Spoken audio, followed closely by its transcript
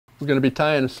We're going to be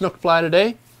tying a snook fly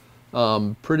today.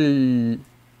 Pretty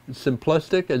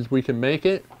simplistic as we can make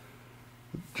it.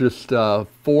 Just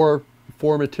four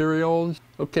materials.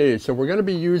 Okay, so we're going to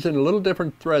be using a little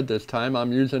different thread this time.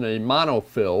 I'm using a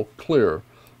monofill clear.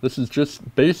 This is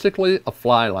just basically a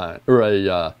fly line, or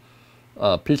a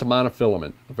piece of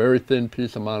monofilament, a very thin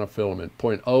piece of monofilament,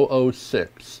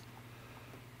 0.006.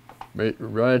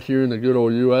 Right here in the good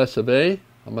old US of A.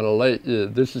 I'm going to lay,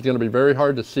 this is going to be very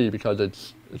hard to see because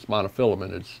it's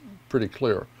monofilament, it's pretty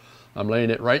clear. I'm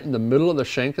laying it right in the middle of the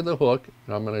shank of the hook,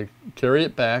 and I'm going to carry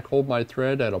it back, hold my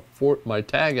thread at my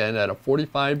tag end at a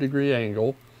 45-degree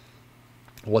angle.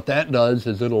 What that does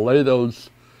is it'll lay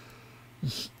those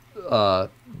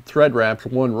thread wraps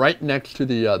one right next to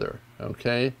the other,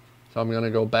 okay? So I'm going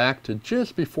to go back to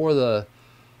just before the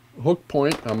hook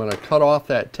point. I'm going to cut off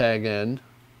that tag end.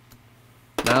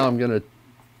 Now I'm going to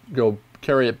go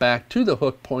carry it back to the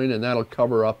hook point, and that'll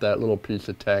cover up that little piece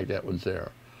of tag that was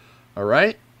there. All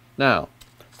right? Now,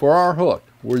 for our hook,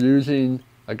 we're using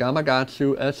a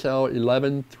Gamakatsu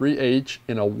SL11 3H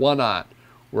in a 1/0.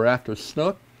 We're after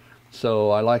snook, so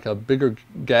I like a bigger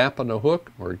gap on the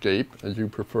hook, or gape, as you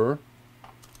prefer.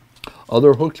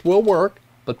 Other hooks will work,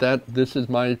 but this is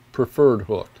my preferred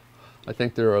hook. I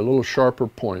think they're a little sharper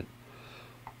point.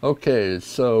 Okay,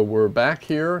 so we're back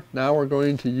here. Now we're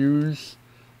going to use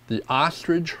the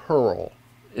ostrich hurl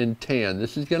in tan.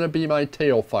 This is going to be my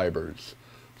tail fibers.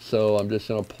 So I'm just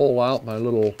going to pull out my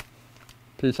little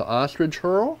piece of ostrich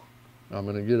hurl. I'm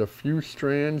going to get a few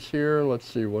strands here. Let's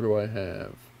see, what do I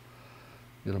have?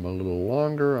 Get them a little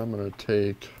longer. I'm going to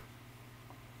take,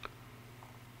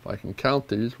 if I can count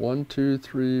these, 1, 2,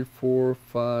 3, 4,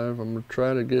 5. I'm going to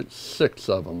try to get 6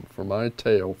 of them for my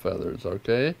tail feathers,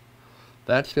 okay?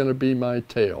 That's going to be my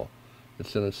tail.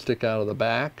 It's going to stick out of the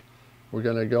back. We're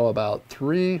going to go about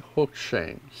 3 hook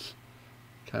shanks.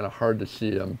 Kind of hard to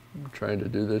see. I'm trying to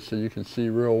do this so you can see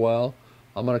real well.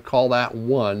 I'm going to call that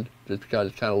 1 just because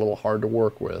it's kind of a little hard to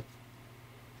work with.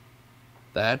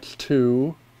 That's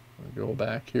 2. I'll go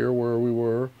back here where we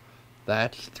were.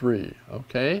 That's 3.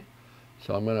 Okay?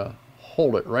 So I'm going to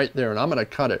hold it right there, and I'm going to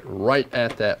cut it right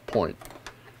at that point.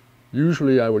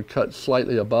 Usually I would cut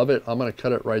slightly above it. I'm going to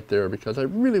cut it right there because I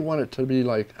really want it to be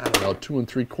like, I don't know, 2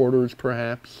 3/4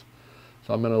 perhaps.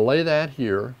 So I'm going to lay that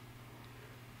here.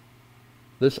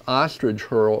 This ostrich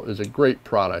hurl is a great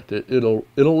product. It'll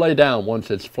lay down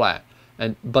once it's flat,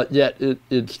 but yet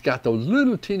it's got those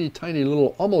little teeny tiny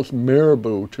little almost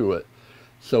marabou to it,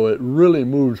 so it really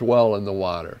moves well in the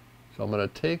water. So I'm going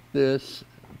to take this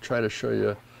and try to show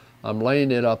you. I'm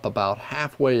laying it up about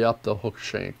halfway up the hook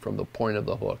shank from the point of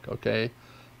the hook. Okay,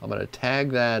 I'm going to tag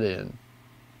that in.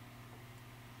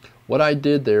 What I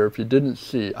did there, if you didn't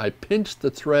see, I pinched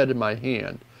the thread in my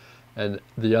hand, and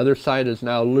the other side is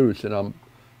now loose, and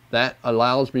that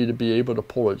allows me to be able to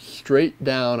pull it straight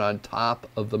down on top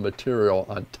of the material,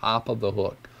 on top of the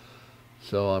hook.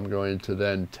 So I'm going to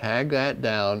then tag that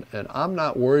down, and I'm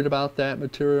not worried about that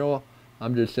material.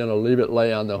 I'm just going to leave it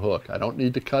lay on the hook. I don't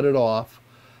need to cut it off.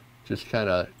 Just kind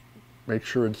of make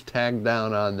sure it's tagged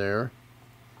down on there.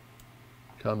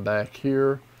 Come back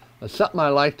here. Something I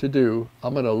like to do,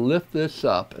 I'm going to lift this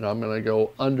up, and I'm going to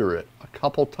go under it a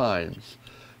couple times.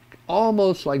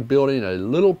 Almost like building a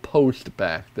little post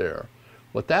back there.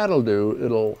 What that'll do,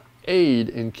 it'll aid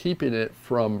in keeping it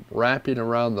from wrapping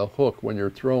around the hook when you're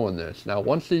throwing this. Now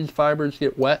once these fibers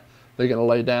get wet, they're going to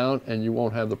lay down and you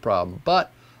won't have the problem.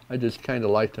 But I just kind of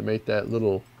like to make that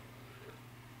little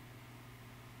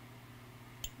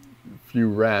few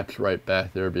wraps right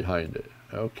back there behind it.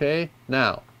 Okay,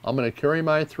 now I'm going to carry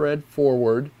my thread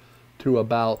forward to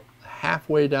about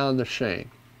halfway down the shank.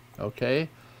 Okay,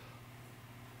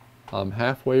 I'm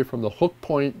halfway from the hook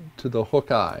point to the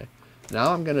hook eye.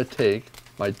 Now I'm going to take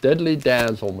my Deadly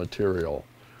Dazzle material.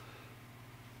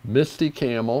 Misty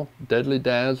Camel, Deadly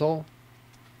Dazzle.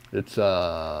 It's,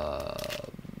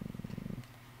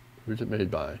 who's it made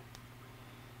by?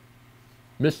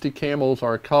 Misty Camel's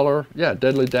our color. Yeah,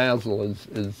 Deadly Dazzle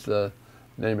is the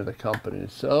name of the company.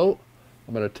 So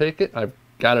I'm going to take it. I've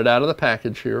got it out of the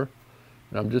package here.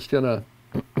 And I'm just going to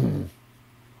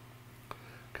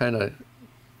kind of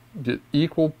get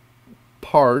equal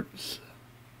parts.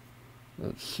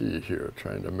 Let's see here,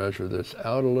 trying to measure this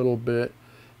out a little bit.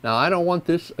 Now I don't want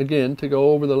this again to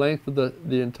go over the length of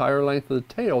the entire length of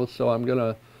the tail, so I'm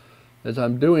gonna, as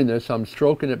I'm doing this, I'm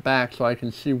stroking it back so I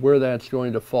can see where that's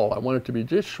going to fall. I want it to be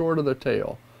just short of the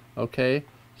tail. Okay,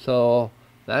 so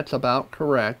that's about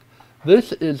correct.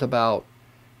 This is about,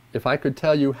 if I could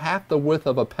tell you, half the width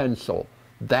of a pencil.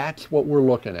 That's what we're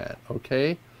looking at.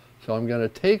 Okay, so I'm going to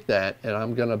take that and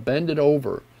I'm going to bend it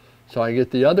over so I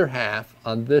get the other half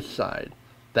on this side.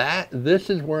 This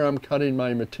is where I'm cutting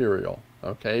my material,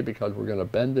 okay, because we're going to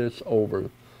bend this over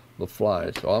the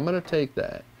fly. So I'm going to take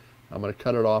that. I'm going to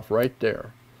cut it off right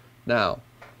there. Now,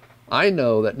 I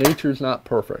know that nature's not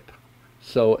perfect.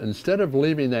 So instead of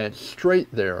leaving that straight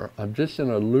there, I'm just going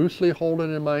to loosely hold it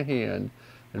in my hand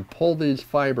and pull these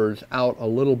fibers out a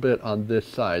little bit on this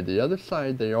side. The other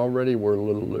side, they already were a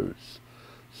little loose.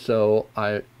 So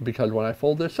because when I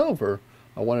fold this over,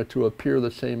 I want it to appear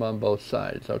the same on both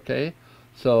sides, okay?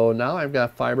 So now I've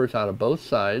got fibers out of both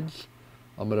sides.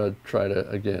 I'm going to try to,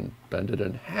 again, bend it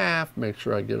in half, make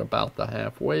sure I get about the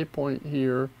halfway point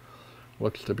here.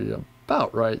 Looks to be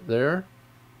about right there.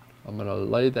 I'm going to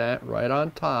lay that right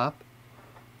on top.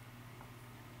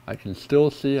 I can still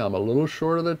see I'm a little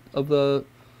short of the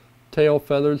tail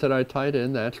feathers that I tied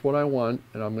in. That's what I want.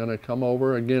 And I'm going to come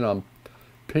over. Again, I'm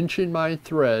pinching my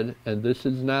thread, and this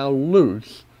is now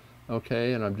loose.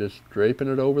 Okay, and I'm just draping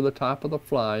it over the top of the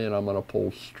fly, and I'm going to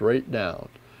pull straight down.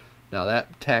 Now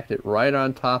that tacked it right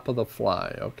on top of the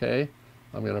fly, okay?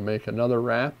 I'm going to make another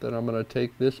wrap, then I'm going to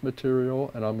take this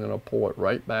material and I'm going to pull it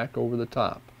right back over the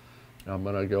top. And I'm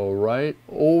going to go right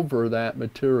over that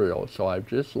material. So I've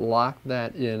just locked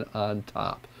that in on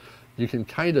top. You can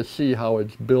kind of see how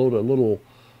it's built a little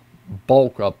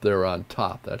bulk up there on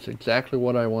top. That's exactly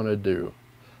what I want to do.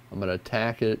 I'm going to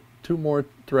tack it 2 more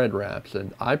thread wraps,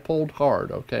 and I pulled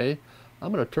hard, okay?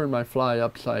 I'm going to turn my fly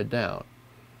upside down.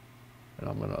 And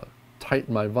I'm going to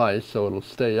tighten my vise so it'll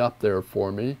stay up there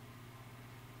for me.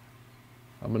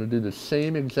 I'm going to do the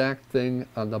same exact thing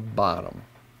on the bottom,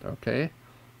 okay?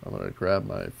 I'm going to grab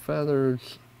my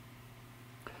feathers,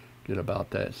 get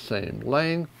about that same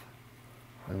length.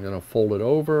 I'm going to fold it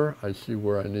over. I see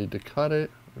where I need to cut it.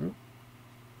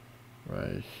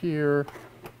 Right here.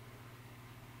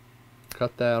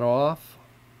 Cut that off.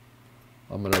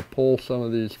 I'm going to pull some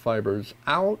of these fibers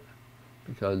out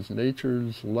because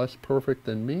nature's less perfect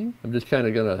than me. I'm just kind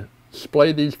of going to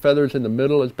splay these feathers in the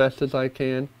middle as best as I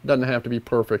can. Doesn't have to be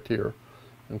perfect here.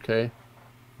 Okay.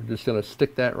 We're just going to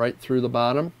stick that right through the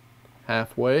bottom,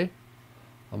 halfway.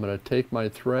 I'm going to take my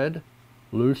thread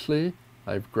loosely.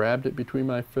 I've grabbed it between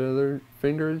my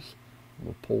fingers.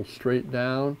 We'll pull straight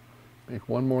down, make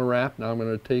one more wrap. Now I'm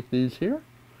going to take these here,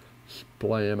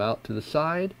 splay them out to the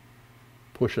side,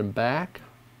 push them back,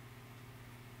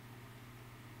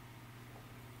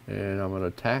 and I'm going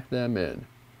to tack them in.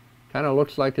 Kind of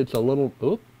looks like it's a little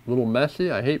messy.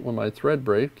 I hate when my thread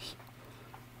breaks,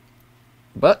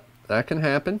 but that can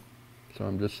happen. So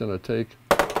I'm just going to take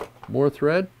more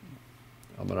thread.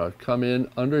 I'm going to come in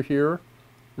under here.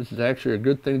 This is actually a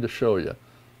good thing to show you.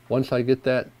 Once I get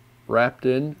that wrapped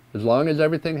in, as long as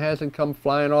everything hasn't come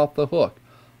flying off the hook,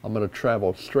 I'm going to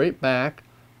travel straight back.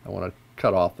 I want to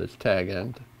cut off this tag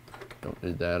end. Don't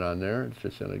need that on there. It's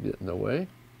just going to get in the way.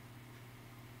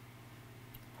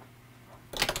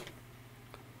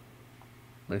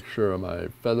 Make sure my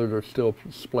feathers are still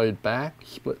splayed back,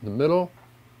 split in the middle,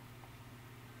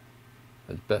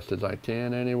 as best as I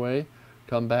can anyway.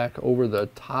 Come back over the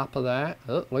top of that.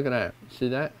 Oh, look at that. See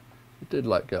that? It did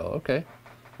let go. Okay.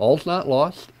 All's not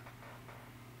lost.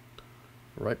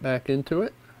 Right back into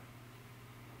it.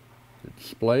 It's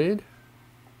splayed.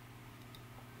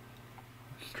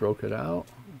 Stroke it out.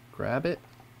 Grab it.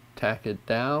 Tack it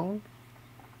down.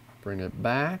 Bring it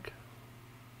back.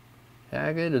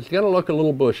 Tag it. It's going to look a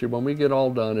little bushy. When we get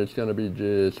all done, it's going to be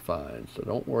just fine. So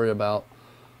don't worry about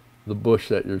the bush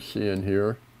that you're seeing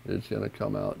here. It's going to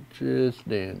come out just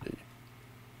dandy.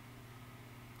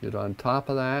 Get on top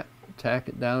of that. Tack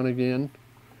it down again.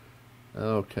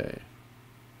 Okay.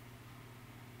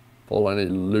 Pull any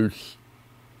loose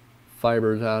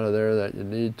fibers out of there that you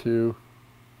need to.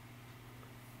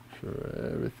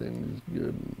 Sure everything's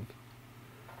good and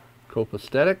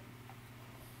copacetic.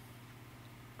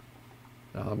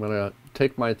 Now I'm going to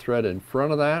take my thread in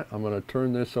front of that. I'm going to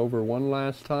turn this over one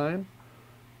last time.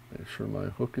 Make sure my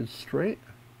hook is straight.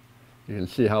 You can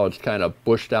see how it's kind of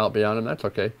bushed out beyond them. That's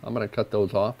okay. I'm going to cut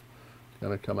those off. It's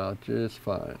going to come out just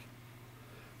fine.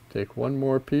 Take one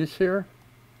more piece here.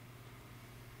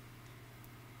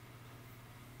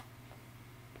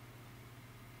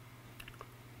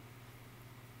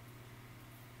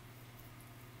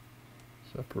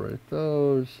 Separate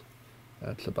those.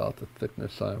 That's about the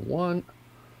thickness I want.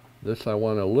 This I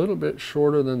want a little bit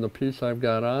shorter than the piece I've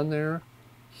got on there.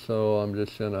 So I'm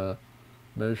just going to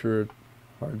measure it.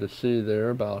 Hard to see there,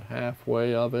 about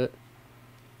halfway of it.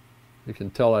 You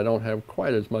can tell I don't have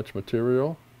quite as much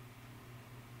material.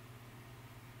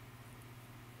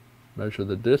 Measure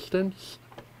the distance.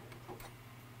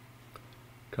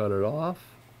 Cut it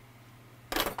off.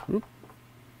 Oop.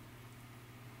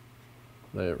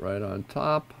 Lay it right on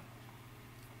top.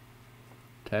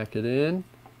 tack it in,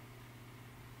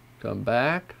 come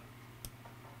back,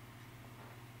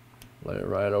 lay it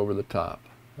right over the top,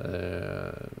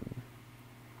 and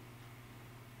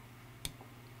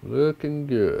looking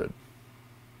good.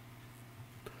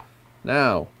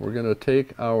 Now we're going to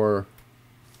take our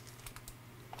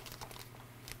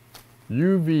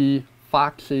UV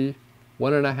Foxy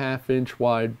 1.5 inch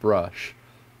wide brush.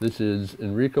 This is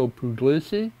Enrico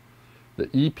Puglisi, the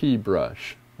EP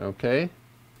brush, okay?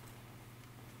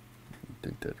 I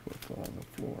think that's what fell on the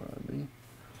floor on me.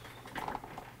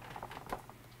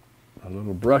 A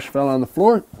little brush fell on the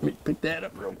floor. Let me pick that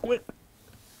up real quick.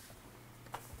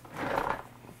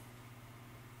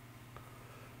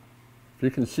 If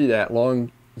you can see that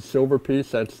long silver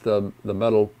piece, that's the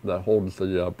metal that holds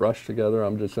the brush together.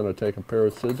 I'm just going to take a pair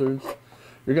of scissors.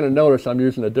 You're going to notice I'm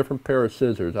using a different pair of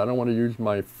scissors. I don't want to use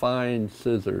my fine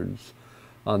scissors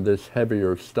on this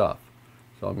heavier stuff.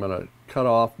 So I'm going to cut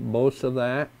off most of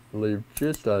that, leave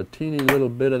just a teeny little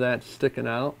bit of that sticking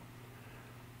out.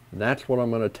 And that's what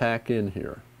I'm going to tack in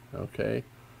here, okay?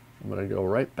 I'm going to go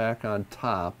right back on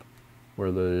top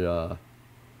where the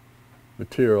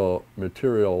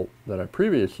material that I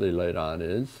previously laid on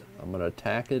is. I'm going to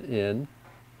tack it in.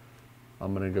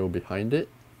 I'm going to go behind it.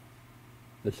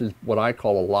 This is what I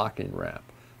call a locking wrap.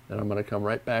 Then I'm going to come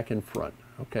right back in front,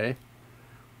 okay?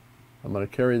 I'm going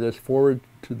to carry this forward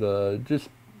to the just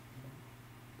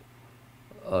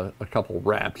a couple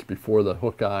wraps before the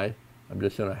hook eye. I'm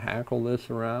just going to hackle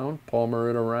this around, palmer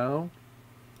it around.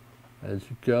 As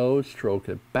you go, stroke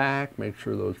it back. Make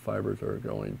sure those fibers are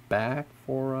going back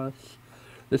for us.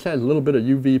 This has a little bit of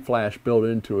UV flash built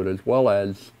into it, as well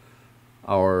as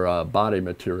our body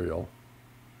material.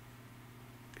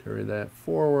 Carry that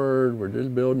forward. We're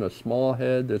just building a small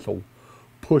head. This will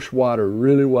push water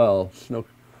really well. Snook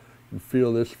can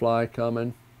feel this fly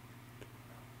coming.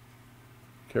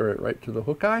 Carry it right to the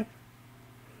hook eye.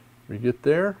 We get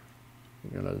there.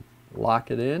 We're going to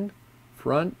lock it in,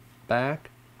 front,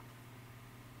 back.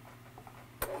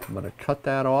 I'm going to cut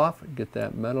that off and get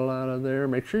that metal out of there.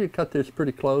 Make sure you cut this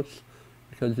pretty close,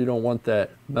 because you don't want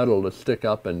that metal to stick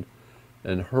up and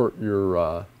hurt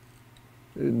your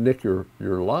nick your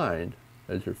line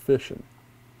as you're fishing.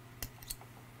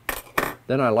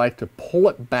 Then I like to pull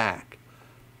it back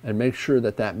and make sure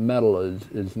that that metal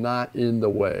is not in the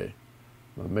way.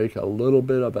 I'm going to make a little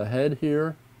bit of a head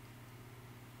here.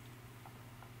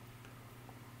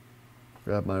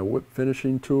 Grab my whip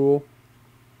finishing tool.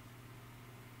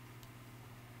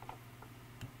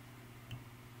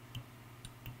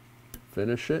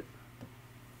 Finish it.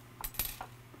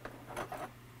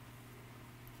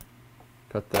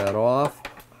 Cut that off.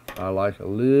 I like a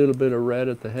little bit of red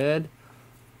at the head,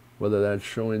 whether that's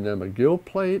showing them a gill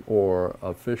plate or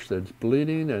a fish that's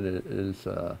bleeding and it is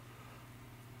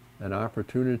an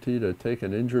opportunity to take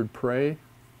an injured prey.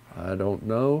 I don't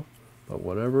know, but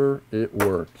whatever, it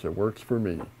works. It works for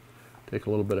me. Take a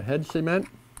little bit of head cement.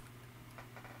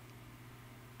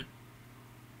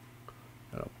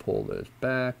 I'll pull this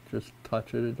back, just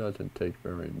touch it. It doesn't take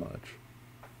very much.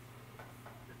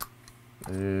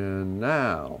 And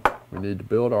now we need to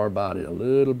build our body a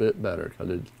little bit better, because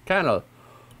it's kind of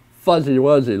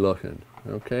fuzzy-wuzzy looking,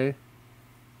 okay?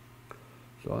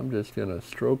 So I'm just going to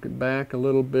stroke it back a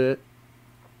little bit.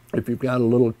 If you've got a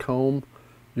little comb,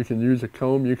 you can use a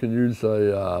comb. You can use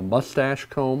a mustache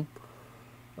comb.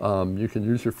 You can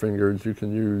use your fingers. You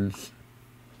can use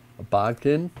a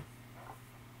bodkin.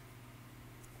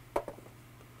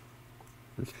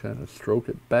 Just kind of stroke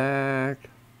it back.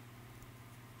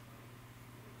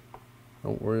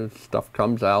 Don't worry, stuff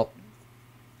comes out.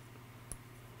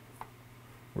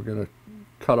 We're going to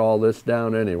cut all this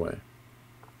down anyway.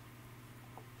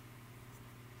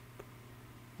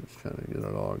 Just kind of get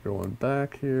it all going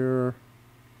back here.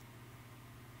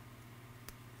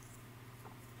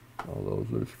 All those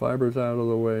loose fibers out of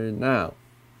the way. Now,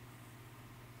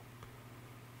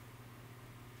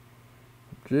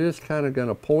 just kind of going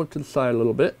to pull it to the side a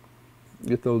little bit.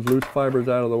 Get those loose fibers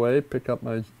out of the way. Pick up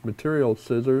my material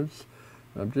scissors.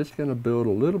 I'm just going to build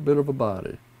a little bit of a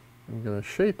body. I'm going to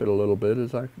shape it a little bit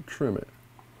as I can trim it.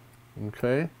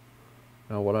 Okay?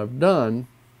 Now what I've done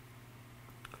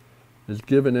is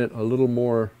given it a little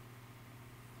more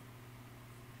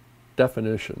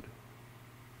definition.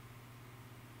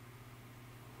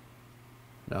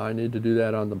 Now I need to do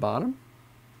that on the bottom.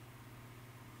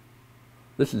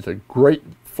 This is a great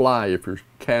fly if you're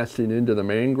casting into the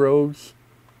mangroves.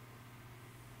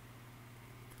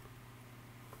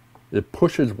 It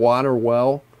pushes water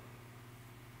well,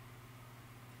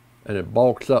 and it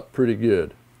bulks up pretty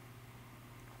good.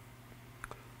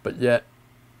 But yet,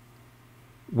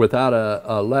 without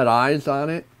a lead eyes on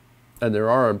it, And there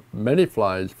are many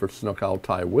flies for snook I'll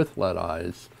tie with lead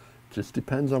eyes. Just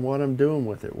depends on what I'm doing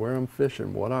with it, where I'm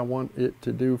fishing, what I want it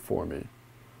to do for me.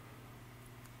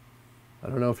 I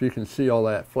don't know if you can see all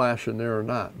that flashing there or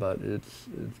not, but it's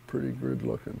pretty good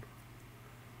looking.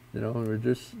 You know, we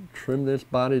just trim this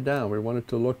body down. We want it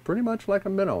to look pretty much like a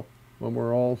minnow when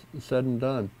we're all said and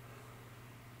done.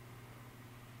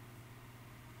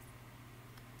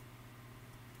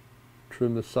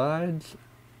 Trim the sides.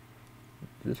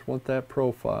 Just want that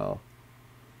profile.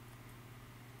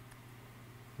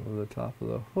 Over the top of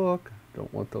the hook.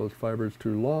 Don't want those fibers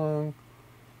too long.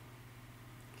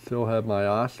 Still have my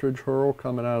ostrich herl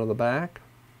coming out of the back.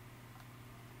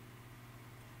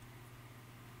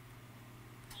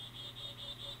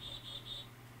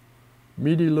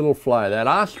 Meaty little fly. That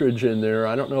ostrich in there,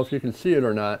 I don't know if you can see it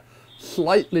or not,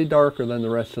 slightly darker than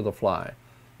the rest of the fly.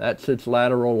 That's its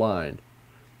lateral line.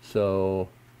 So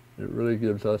it really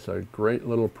gives us a great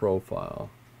little profile.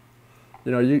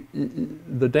 You know,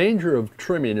 the danger of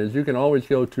trimming is you can always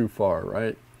go too far,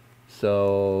 right?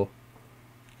 So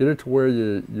get it to where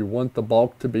you want the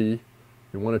bulk to be.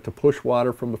 You want it to push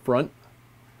water from the front.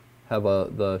 Have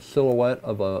the silhouette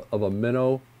of a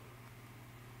minnow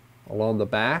along the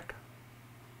back.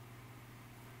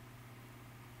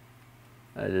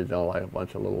 I just don't like a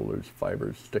bunch of little loose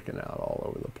fibers sticking out all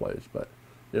over the place, but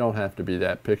you don't have to be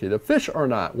that picky. The fish are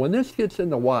not. When this gets in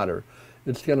the water,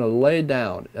 it's going to lay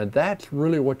down, and that's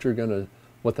really what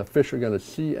the fish are going to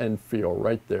see and feel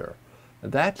right there.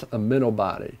 And that's a minnow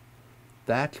body.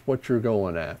 That's what you're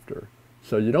going after.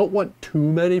 So you don't want too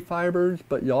many fibers,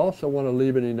 but you also want to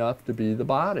leave it enough to be the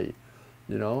body,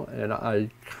 you know. And I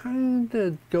kind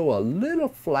of go a little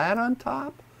flat on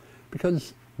top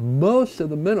because most of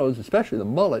the minnows, especially the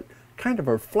mullet, kind of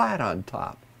are flat on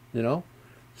top, you know.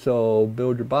 So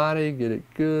build your body, get it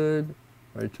good,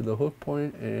 right to the hook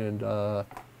point, and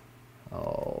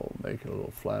I'll make it a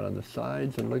little flat on the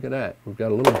sides, and look at that. We've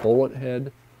got a little bullet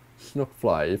head snook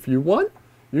fly. If you want,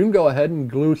 you can go ahead and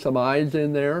glue some eyes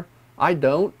in there. I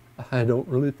don't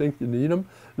really think you need them.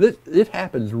 It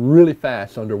happens really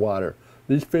fast underwater.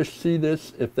 These fish see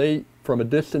this. If they, from a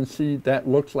distance, see that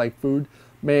looks like food,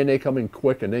 man, they come in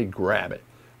quick and they grab it.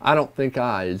 I don't think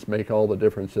eyes make all the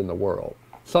difference in the world.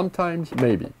 Sometimes,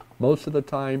 maybe. Most of the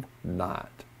time, not.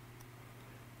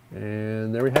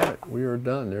 And there we have it. We are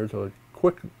done. There's a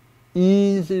quick,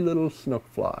 easy little snook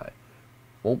fly.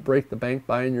 Won't break the bank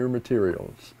buying your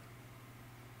materials.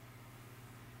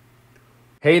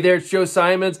 Hey there, it's Joe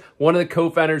Simons, one of the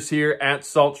co-founders here at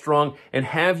Salt Strong, and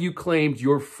have you claimed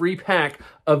your free pack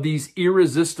of these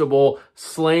irresistible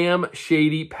Slam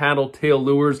Shady Paddle Tail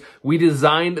lures? We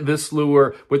designed this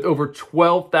lure with over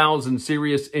 12,000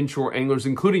 serious inshore anglers,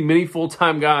 including many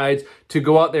full-time guides, to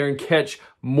go out there and catch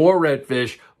more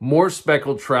redfish, more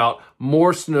speckled trout,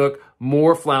 more snook,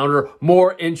 more flounder,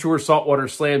 more inshore saltwater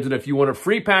slams. And if you want a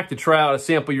free pack to try out a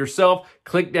sample yourself,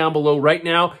 click down below right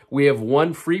now. We have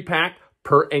one free pack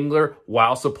per angler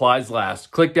while supplies last.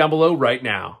 Click down below right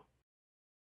now.